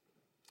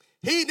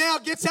 He now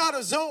gets out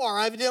of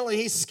Zoar. Evidently,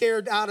 he's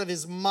scared out of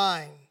his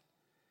mind.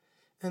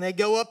 And they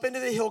go up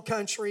into the hill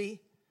country,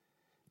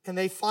 and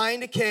they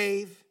find a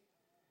cave,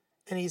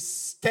 and he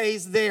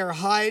stays there,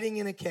 hiding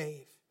in a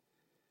cave.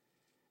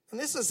 And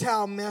this is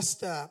how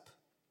messed up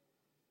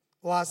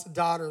Lot's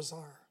daughters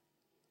are.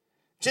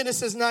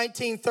 Genesis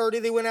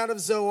 19:30, they went out of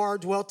Zoar,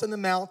 dwelt in the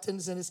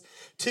mountains, and his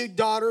two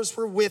daughters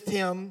were with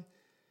him,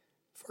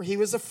 for he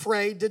was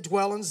afraid to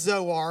dwell in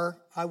Zoar.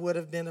 I would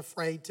have been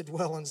afraid to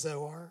dwell in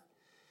Zoar.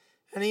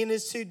 And he and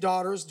his two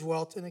daughters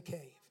dwelt in a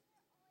cave.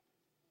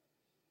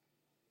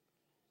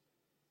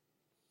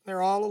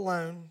 They're all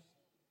alone.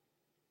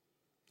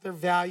 Their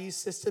value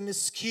system is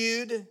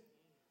skewed.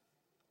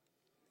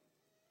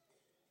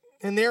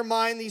 In their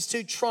mind, these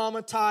two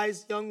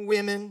traumatized young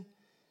women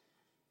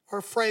are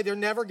afraid they're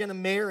never going to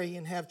marry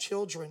and have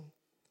children.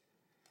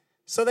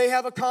 So they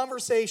have a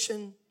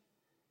conversation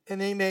and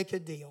they make a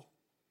deal.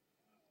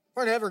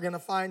 We're never going to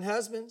find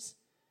husbands.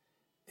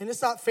 And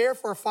it's not fair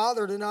for a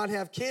father to not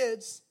have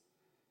kids.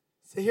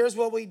 So here's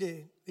what we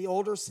do. The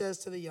older says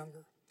to the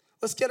younger,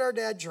 let's get our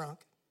dad drunk.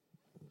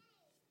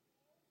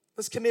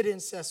 Let's commit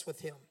incest with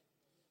him.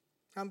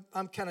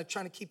 I'm kind of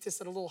trying to keep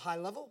this at a little high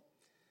level.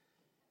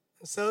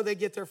 And so they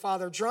get their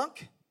father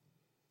drunk.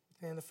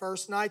 And the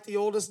first night, the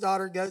oldest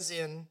daughter goes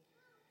in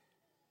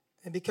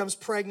and becomes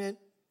pregnant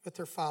with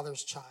her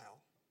father's child.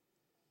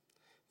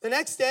 The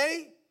next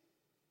day,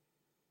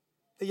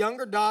 the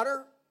younger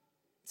daughter,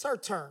 it's her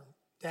turn.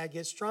 Dad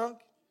gets drunk.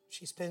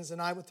 She spends the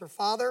night with her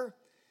father.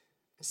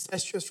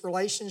 Incestuous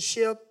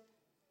relationship.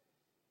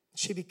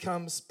 She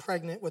becomes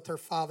pregnant with her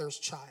father's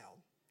child.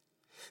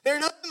 They're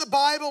known in the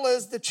Bible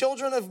as the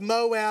children of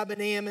Moab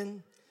and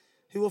Ammon,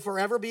 who will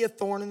forever be a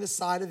thorn in the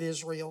side of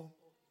Israel.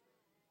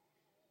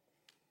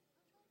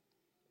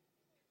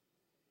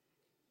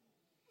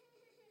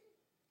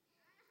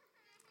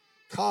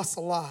 Costs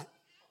a lot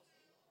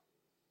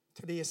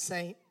to be a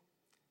saint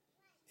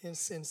in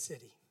Sin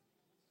City.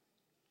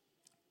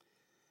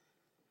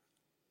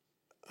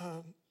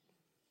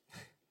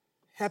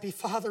 Happy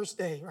Father's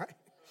Day,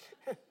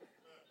 right?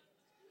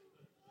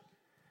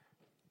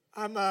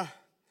 I'm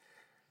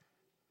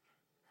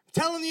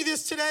telling you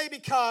this today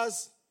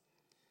because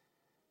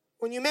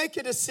when you make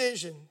a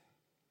decision,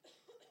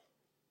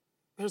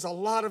 there's a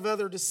lot of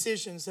other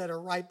decisions that are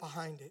right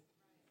behind it.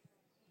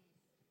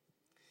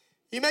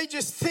 You may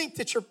just think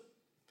that you're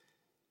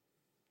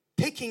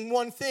picking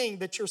one thing,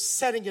 but you're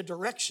setting a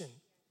direction.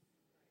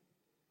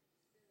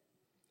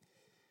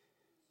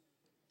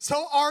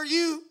 So are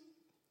you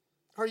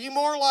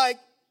more like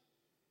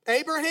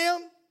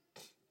Abraham,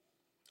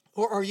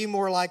 or are you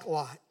more like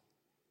Lot?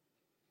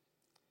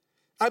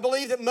 I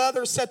believe that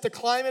mothers set the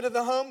climate of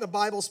the home. The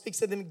Bible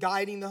speaks of them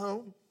guiding the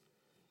home.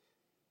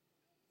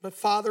 But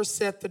fathers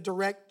set the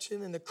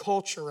direction and the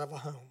culture of a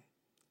home.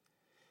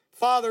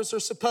 Fathers are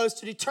supposed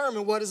to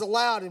determine what is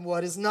allowed and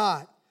what is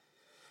not.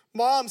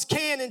 Moms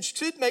can and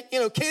should make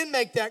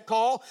that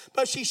call,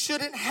 but she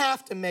shouldn't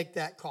have to make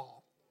that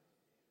call.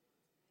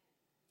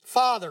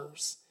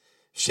 Fathers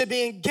should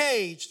be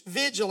engaged,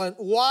 vigilant,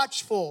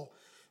 watchful.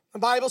 The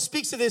Bible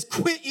speaks of this.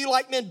 Quit you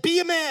like men. Be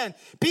a man.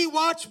 Be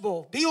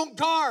watchful. Be on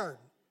guard.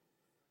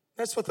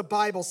 That's what the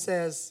Bible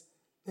says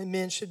that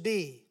men should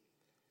be.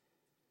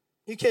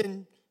 You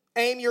can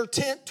aim your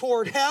tent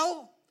toward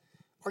hell,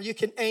 or you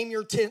can aim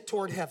your tent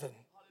toward heaven.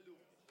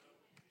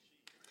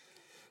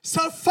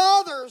 So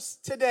fathers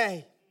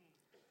today,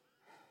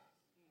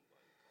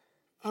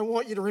 I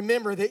want you to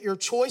remember that your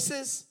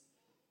choices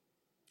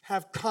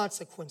have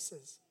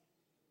consequences.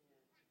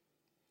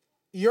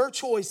 Your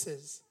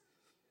choices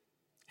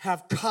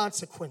have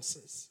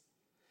consequences.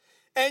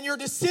 And your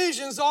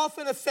decisions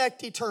often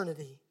affect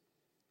eternity.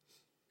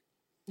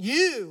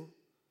 You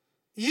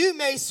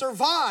may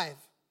survive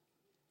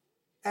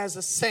as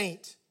a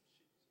saint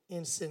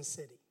in Sin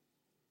City.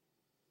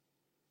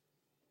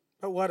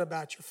 But what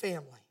about your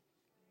family?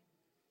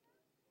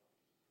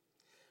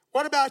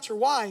 What about your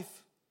wife?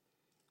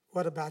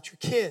 What about your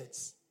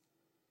kids?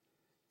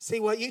 See,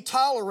 what you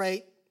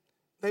tolerate,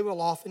 they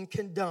will often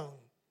condone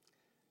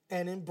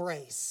and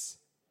embrace.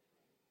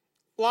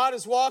 Lot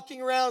is walking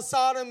around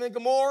Sodom and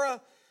Gomorrah,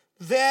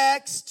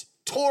 vexed,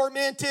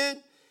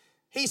 tormented.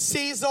 He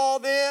sees all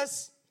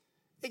this.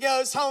 He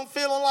goes home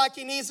feeling like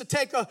he needs to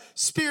take a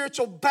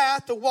spiritual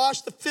bath to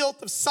wash the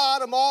filth of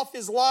Sodom off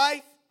his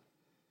life.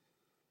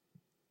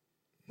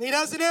 He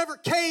doesn't ever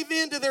cave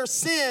into their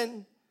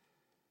sin.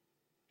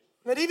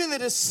 But even the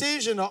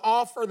decision to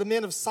offer the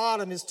men of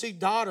Sodom his two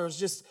daughters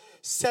just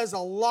says a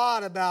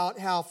lot about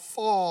how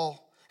far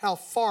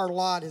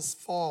Lot has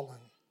fallen.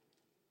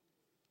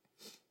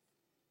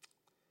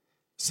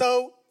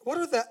 So what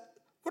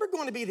are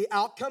going to be the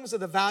outcomes of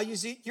the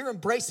values you're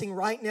embracing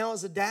right now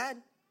as a dad?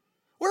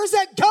 Where's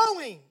that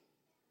going?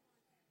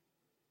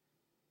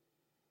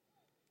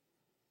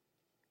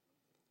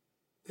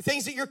 The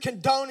things that you're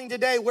condoning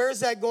today, where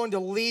is that going to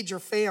lead your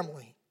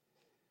family?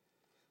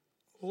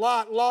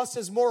 Lot lost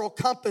his moral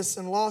compass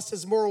and lost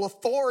his moral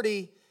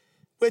authority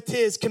with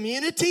his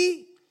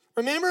community.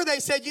 Remember, they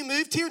said, you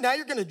moved here, now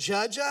you're going to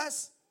judge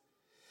us?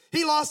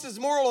 He lost his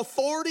moral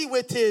authority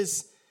with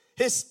his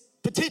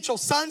potential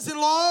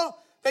sons-in-law.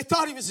 They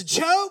thought he was a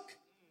joke.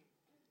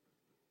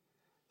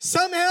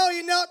 Somehow he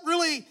had not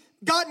really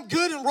gotten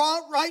good and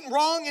wrong, right and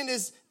wrong in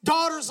his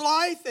daughter's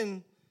life.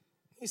 And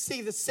you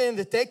see the sin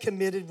that they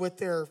committed with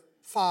their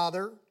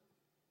father.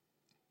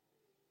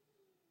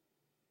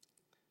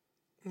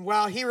 And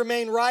while he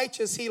remained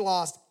righteous, he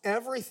lost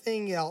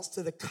everything else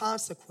to the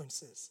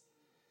consequences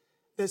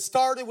that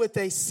started with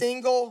a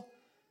single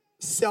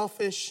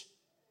selfish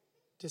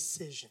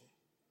decision.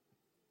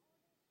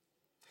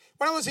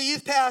 When I was a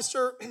youth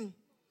pastor in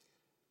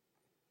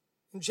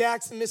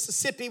Jackson,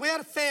 Mississippi, we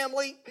had a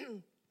family,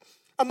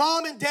 a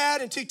mom and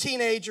dad and two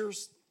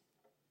teenagers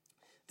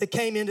that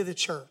came into the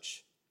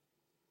church.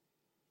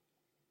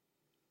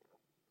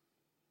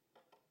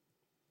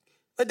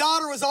 The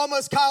daughter was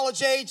almost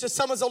college age, the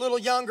son was a little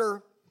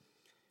younger.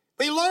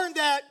 We learned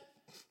that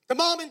the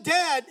mom and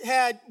dad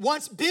had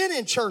once been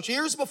in church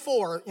years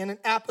before in an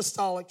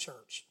apostolic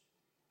church.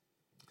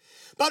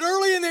 But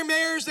early in their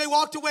marriage, they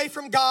walked away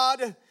from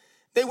God.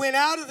 They went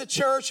out of the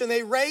church and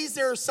they raised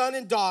their son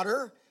and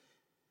daughter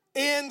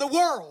in the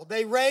world.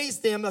 They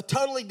raised them a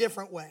totally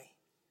different way.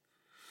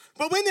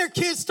 But when their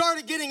kids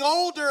started getting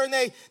older and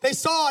they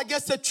saw, I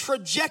guess, the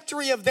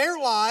trajectory of their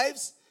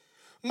lives,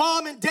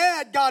 mom and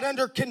dad got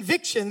under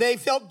conviction. They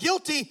felt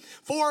guilty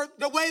for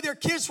the way their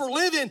kids were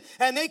living,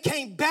 and they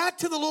came back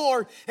to the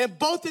Lord, and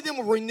both of them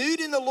were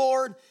renewed in the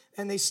Lord,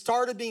 and they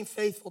started being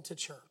faithful to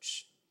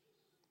church.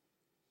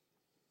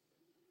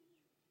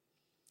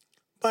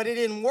 But it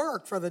didn't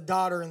work for the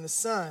daughter and the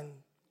son,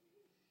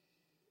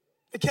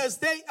 because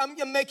I'm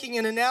making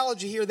an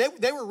analogy here,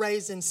 they were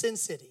raised in Sin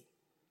City.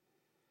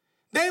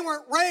 They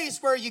weren't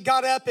raised where you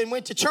got up and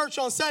went to church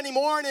on Sunday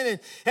morning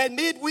and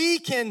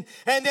midweek and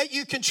that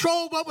you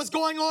controlled what was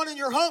going on in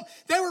your home.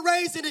 They were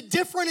raised in a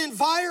different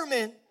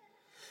environment.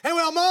 And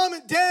when mom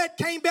and dad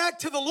came back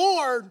to the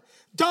Lord,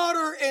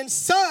 daughter and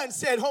son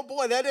said, oh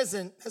boy,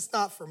 that's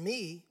not for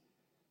me.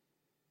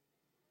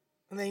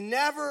 And they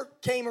never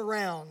came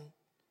around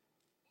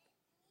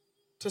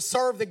to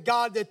serve the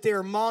God that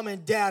their mom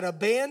and dad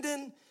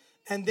abandoned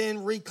and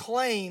then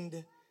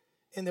reclaimed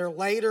in their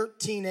later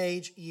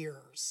teenage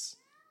years.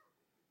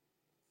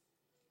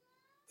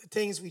 The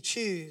things we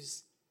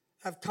choose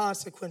have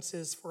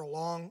consequences for a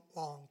long,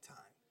 long time.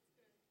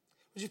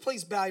 Would you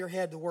please bow your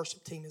head? The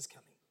worship team is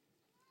coming.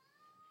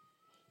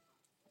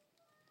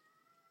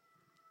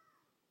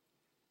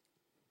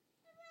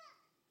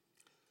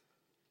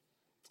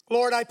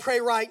 Lord, I pray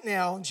right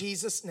now in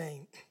Jesus'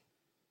 name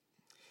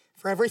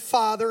for every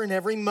father and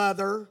every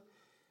mother,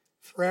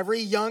 for every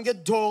young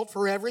adult,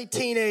 for every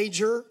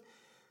teenager,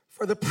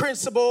 for the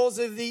principles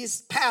of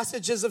these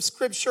passages of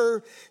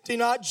Scripture do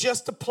not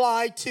just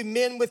apply to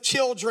men with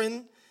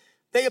children.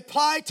 They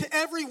apply to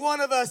every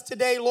one of us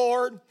today,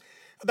 Lord,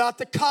 about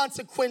the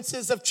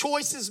consequences of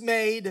choices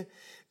made,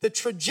 the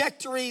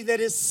trajectory that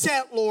is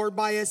set, Lord,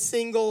 by a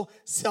single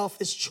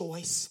selfish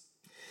choice.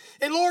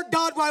 And Lord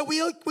God, while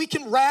we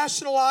can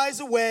rationalize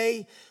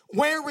away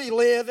where we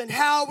live and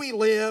how we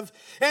live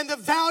and the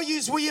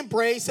values we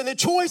embrace and the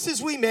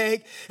choices we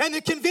make and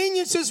the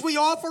conveniences we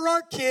offer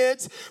our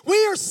kids,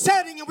 we are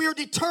setting and we are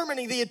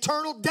determining the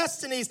eternal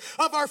destinies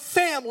of our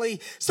family.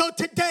 So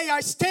today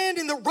I stand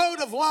in the road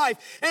of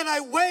life and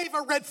I wave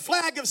a red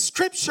flag of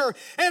Scripture,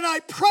 and I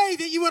pray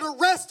that you would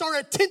arrest our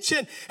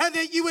attention and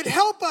that you would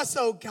help us,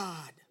 oh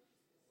God,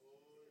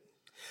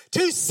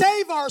 to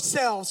save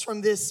ourselves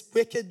from this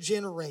wicked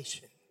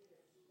generation.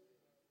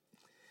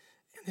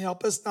 And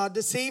help us not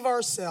deceive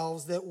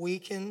ourselves that we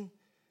can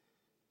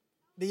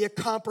be a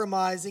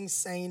compromising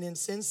saint in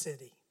Sin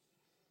City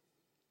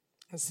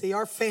and see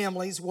our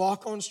families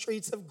walk on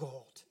streets of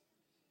gold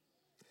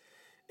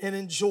and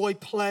enjoy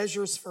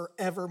pleasures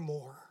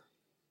forevermore.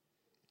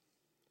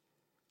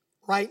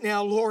 Right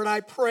now, Lord,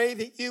 I pray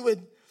that you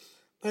would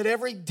let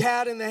every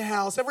dad in the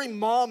house, every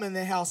mom in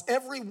the house,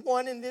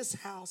 everyone in this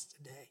house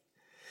today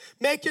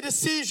make a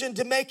decision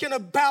to make an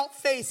about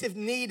face if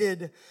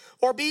needed,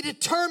 or be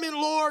determined,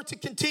 Lord, to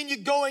continue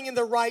going in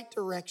the right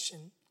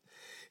direction.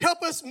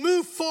 Help us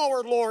move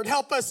forward, Lord.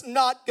 Help us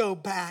not go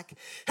back.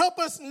 Help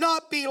us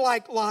not be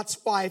like Lot's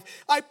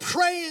wife. I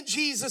pray in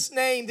Jesus'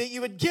 name that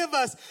you would give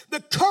us the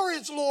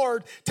courage,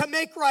 Lord, to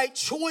make right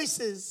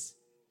choices.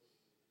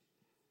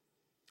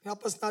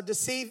 Help us not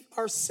deceive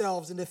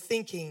ourselves into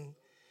thinking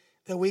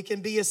that we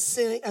can be a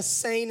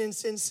saint in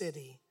Sin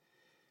City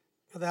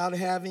without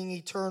having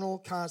eternal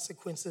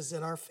consequences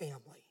in our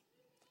family.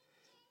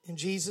 In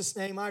Jesus'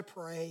 name I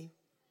pray,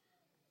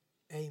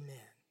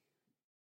 amen.